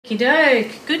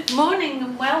Okey-doke. Good morning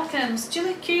and welcome. It's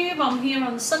Julie Cube. I'm here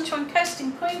on the Sunshine Coast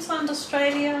in Queensland,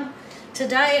 Australia.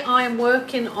 Today I am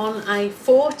working on a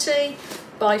 40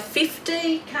 by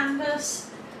 50 canvas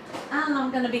and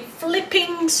I'm going to be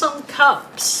flipping some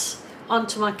cups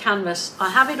onto my canvas.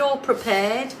 I have it all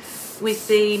prepared with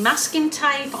the masking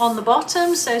tape on the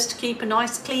bottom so as to keep a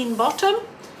nice clean bottom,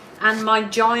 and my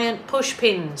giant push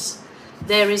pins.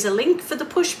 There is a link for the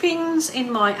push pins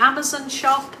in my Amazon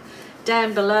shop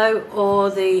down below, or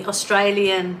the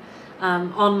Australian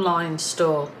online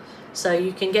store, so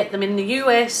you can get them in the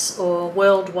US or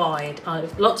worldwide.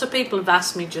 Lots of people have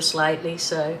asked me just lately,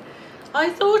 so I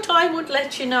thought I would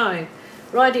let you know.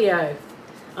 Rightio,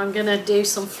 I'm gonna do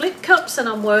some flip cups and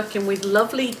I'm working with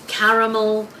lovely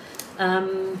caramel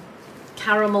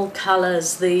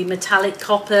colors, the metallic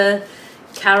copper,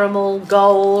 caramel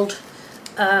gold,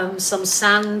 some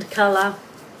sand color,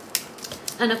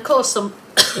 and of course some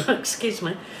excuse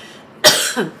me,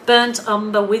 burnt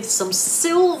umber with some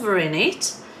silver in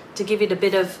it to give it a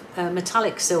bit of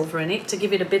metallic silver in it to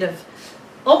give it a bit of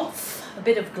oomph, a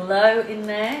bit of glow in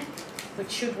there,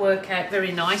 which should work out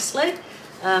very nicely.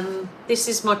 This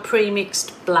is my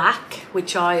pre-mixed black,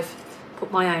 which I've put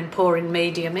my own pouring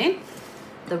medium in.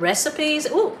 The recipes,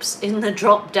 in the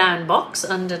drop down box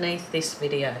underneath this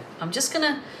video. I'm just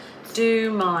gonna do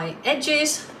my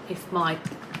edges. If my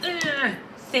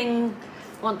thing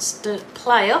wants to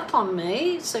play up on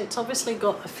me, so it's obviously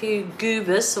got a few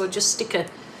goobers, so I'll just stick a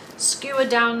skewer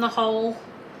down the hole,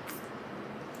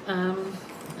 and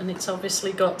it's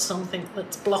obviously got something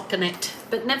that's blocking it,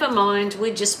 but never mind, we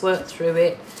just work through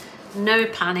it, no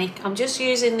panic. I'm just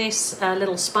using this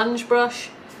little sponge brush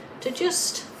to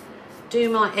just do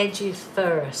my edges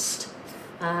first.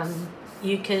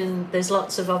 There's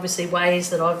lots of obviously ways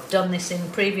that I've done this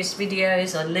in previous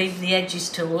videos. I leave the edges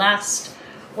till last,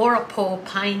 or I pour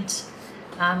paint,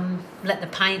 let the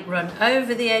paint run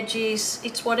over the edges.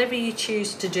 It's whatever you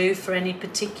choose to do for any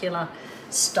particular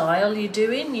style you're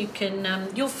doing. You can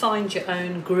you'll find your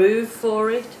own groove for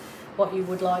it, what you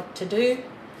would like to do.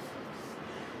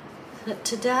 But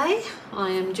today I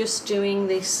am just doing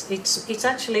this. It's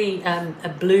actually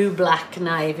a blue black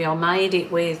navy. I made it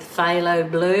with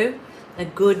phthalo blue, a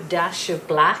good dash of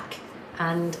black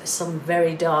and some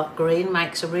very dark green.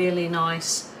 Makes a really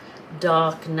nice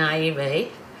dark navy,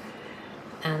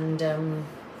 and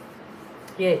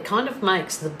yeah, it kind of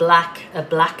makes the black a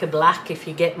blacker black, if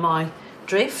you get my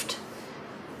drift.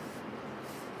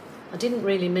 I didn't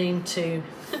really mean to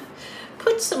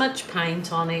put so much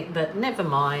paint on it, but never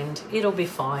mind, it'll be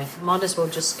fine. Might as well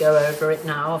just go over it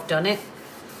now I've done it.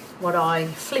 What I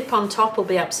flip on top will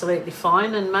be absolutely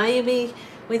fine, and maybe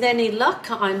with any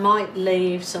luck I might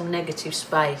leave some negative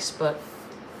space, but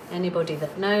anybody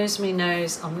that knows me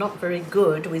knows I'm not very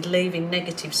good with leaving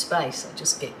negative space. I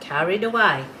just get carried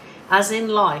away. As in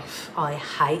life, I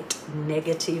hate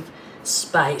negative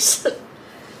space.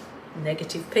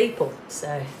 Negative people.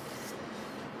 So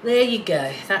there you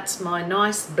go. That's my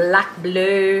nice black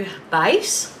blue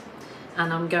base.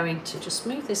 And I'm going to just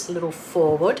move this a little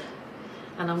forward,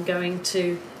 and I'm going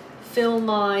to fill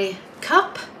my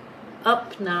cup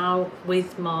up now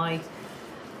with my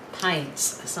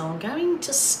paints. So I'm going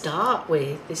to start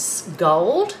with this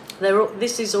gold.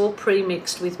 This is all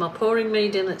pre-mixed with my pouring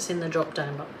medium that's in the drop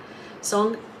down box.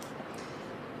 So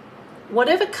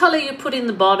whatever colour you put in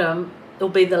the bottom will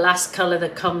be the last colour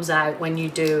that comes out when you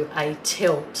do a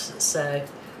tilt, so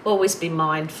always be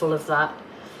mindful of that.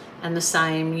 And the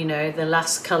same, you know, the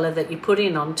last colour that you put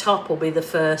in on top will be the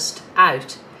first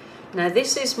out. Now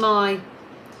this is my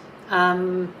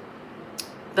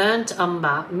burnt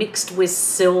umber mixed with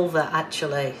silver,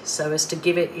 actually, so as to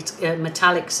give it, it's a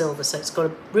metallic silver, so it's got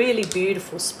a really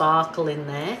beautiful sparkle in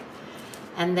there.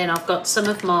 And then I've got some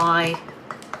of my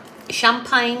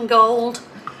champagne gold,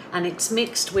 and it's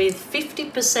mixed with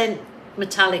 50%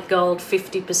 metallic gold,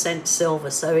 50% silver,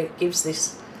 so it gives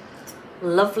this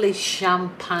lovely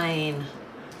champagne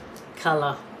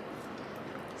color.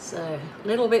 So a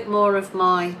little bit more of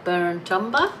my burnt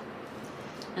umber.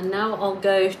 And now I'll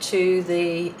go to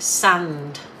the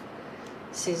sand.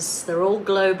 They're all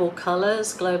global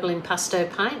colours, global impasto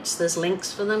paints. There's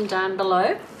links for them down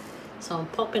below. So I'm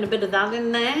popping a bit of that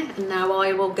in there, and now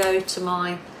I will go to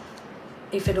my,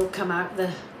 if it'll come out,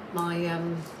 my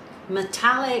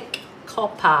metallic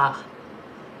copper,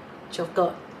 which I've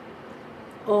got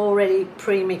already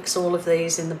pre-mix all of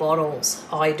these in the bottles.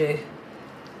 I do.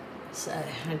 So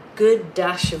a good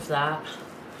dash of that.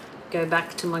 Go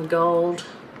back to my gold.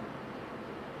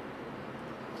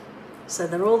 So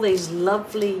they're all these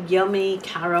lovely, yummy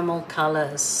caramel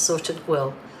colours, sort of,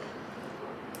 well,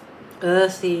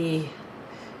 earthy,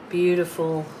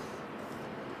 beautiful.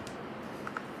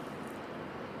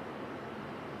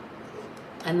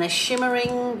 And they're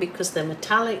shimmering because they're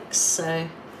metallics, so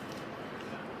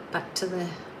back to the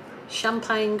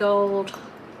champagne gold.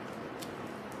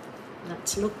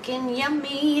 That's looking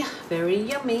yummy, very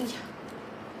yummy.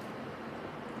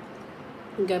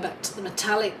 And go back to the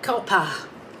metallic copper.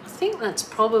 I think that's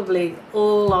probably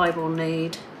all I will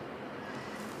need.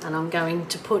 And I'm going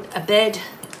to put a bed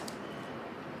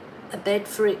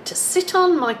for it to sit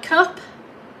on, my cup.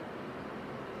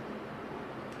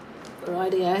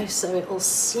 Rightio, so it will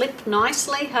slip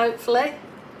nicely, hopefully.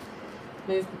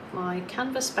 Move my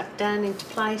canvas back down into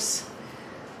place.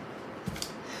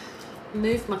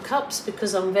 Move my cups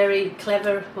because I'm very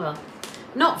clever, well,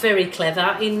 not very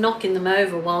clever in knocking them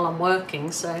over while I'm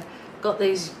working. So I've got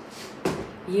these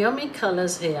yummy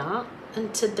colours here,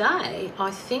 and today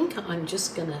I think I'm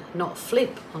just gonna not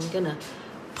flip, I'm gonna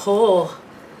pour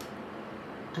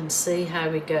and see how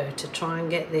we go to try and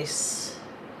get this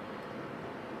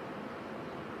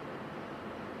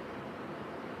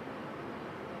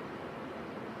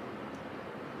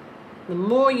the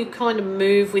more you kind of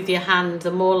move with your hand,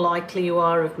 the more likely you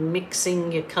are of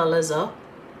mixing your colours up.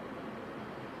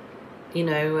 You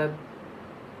know,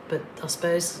 but I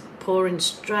suppose pouring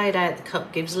straight out the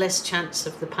cup gives less chance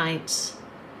of the paints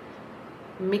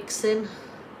mixing.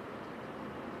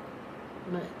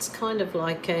 But it's kind of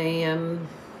like a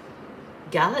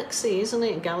galaxy, isn't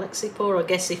it? A galaxy pour, I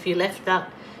guess, if you left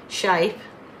that shape.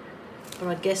 But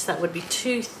I guess that would be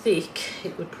too thick.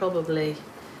 It would probably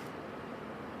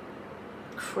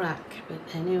crack. But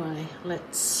anyway,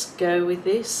 let's go with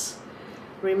this.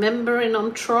 Remembering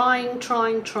I'm trying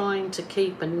to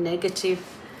keep a negative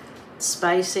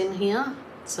space in here,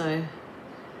 so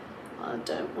I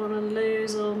don't want to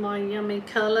lose all my yummy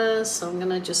colours. So I'm going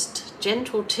to just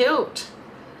gentle tilt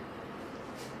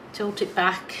it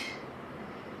back.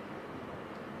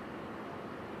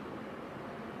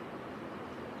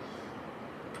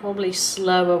 Probably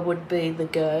slower would be the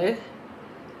go,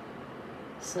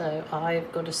 so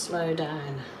I've got to slow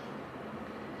down.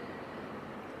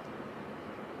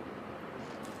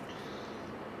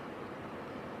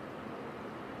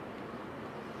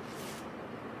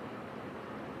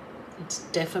 It's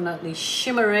definitely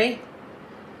shimmery.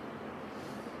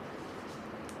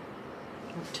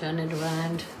 I'll turn it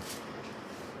around.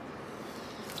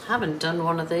 I haven't done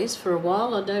one of these for a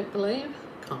while, I don't believe.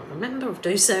 Can't remember, I've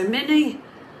done so many.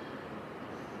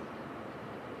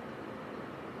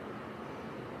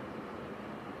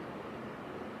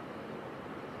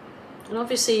 And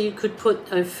obviously you could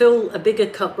fill a bigger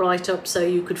cup right up so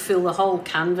you could fill the whole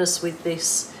canvas with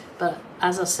this. But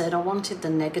as I said, I wanted the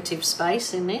negative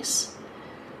space in this.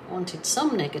 I wanted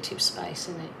some negative space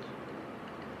in it.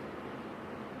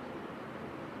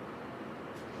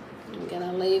 I'm going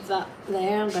to leave that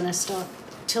there. I'm going to start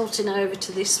tilting over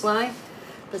to this way.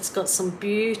 It's got some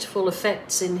beautiful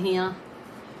effects in here.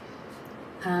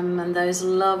 And those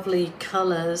lovely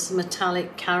colours,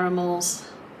 metallic caramels.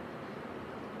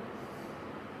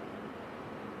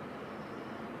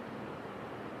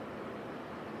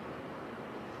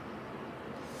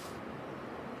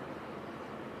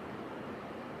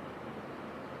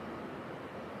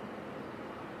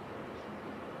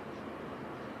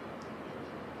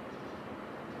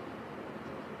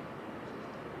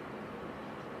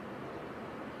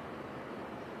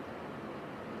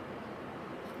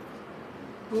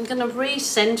 I'm going to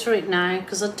re-center it now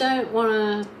because I don't want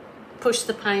to push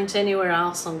the paint anywhere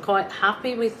else. I'm quite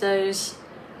happy with those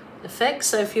effects.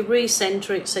 So if you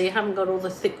re-center it so you haven't got all the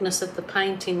thickness of the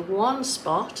paint in one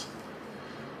spot,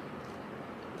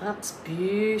 that's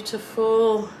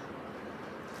beautiful.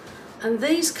 And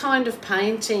these kind of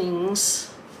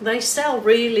paintings, they sell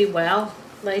really well.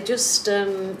 They just,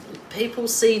 people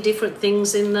see different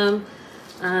things in them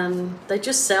and they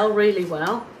just sell really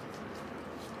well.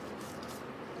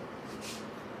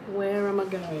 Where am I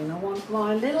going? I want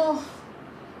my little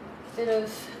bit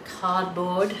of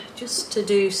cardboard just to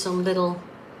do some little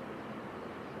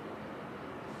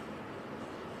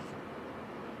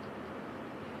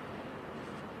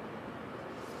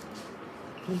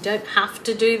you don't have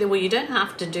to do you don't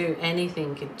have to do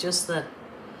anything. It's just that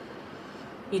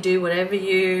you do whatever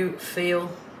you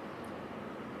feel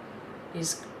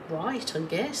is right, I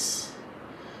guess.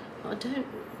 I don't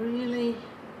really,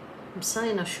 I'm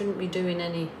saying I shouldn't be doing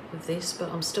any of this, but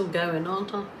I'm still going,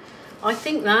 aren't I? I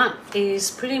think that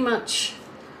is pretty much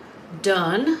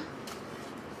done.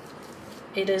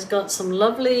 It has got some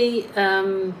lovely,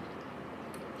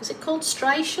 is it called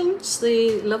striations?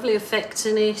 The lovely effects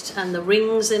in it, and the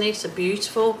rings in it are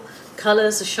beautiful.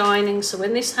 Colours are shining. So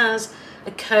when this has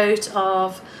a coat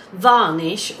of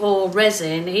varnish or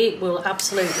resin, it will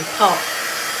absolutely pop.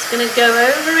 Just going to go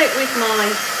over it with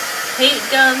my heat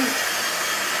gun.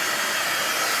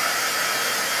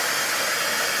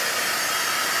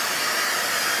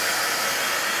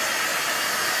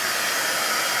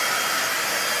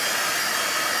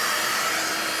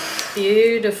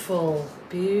 Beautiful,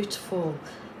 beautiful.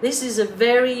 This is a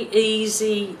very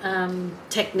easy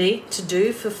technique to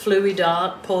do for fluid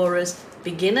art porous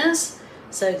beginners.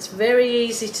 So it's very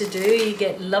easy to do. You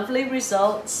get lovely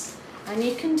results, and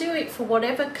you can do it for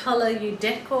whatever colour your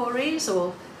decor is.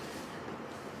 But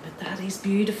that is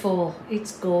beautiful.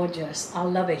 It's gorgeous. I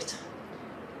love it.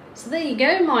 So there you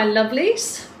go, my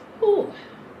lovelies. Ooh,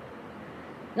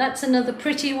 that's another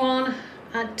pretty one.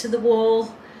 Add to the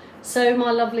wall. So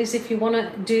my lovelies, if you want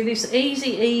to do this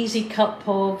easy cup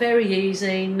pour, very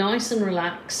easy, nice and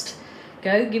relaxed,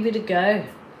 go give it a go.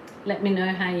 Let me know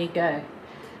how you go.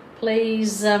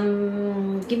 Please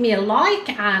give me a like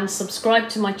and subscribe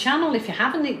to my channel if you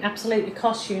haven't. It absolutely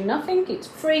costs you nothing. It's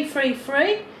free,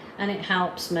 and it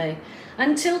helps me.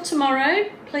 Until tomorrow,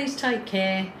 please take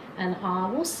care, and I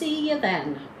will see you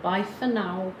then. Bye for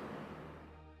now.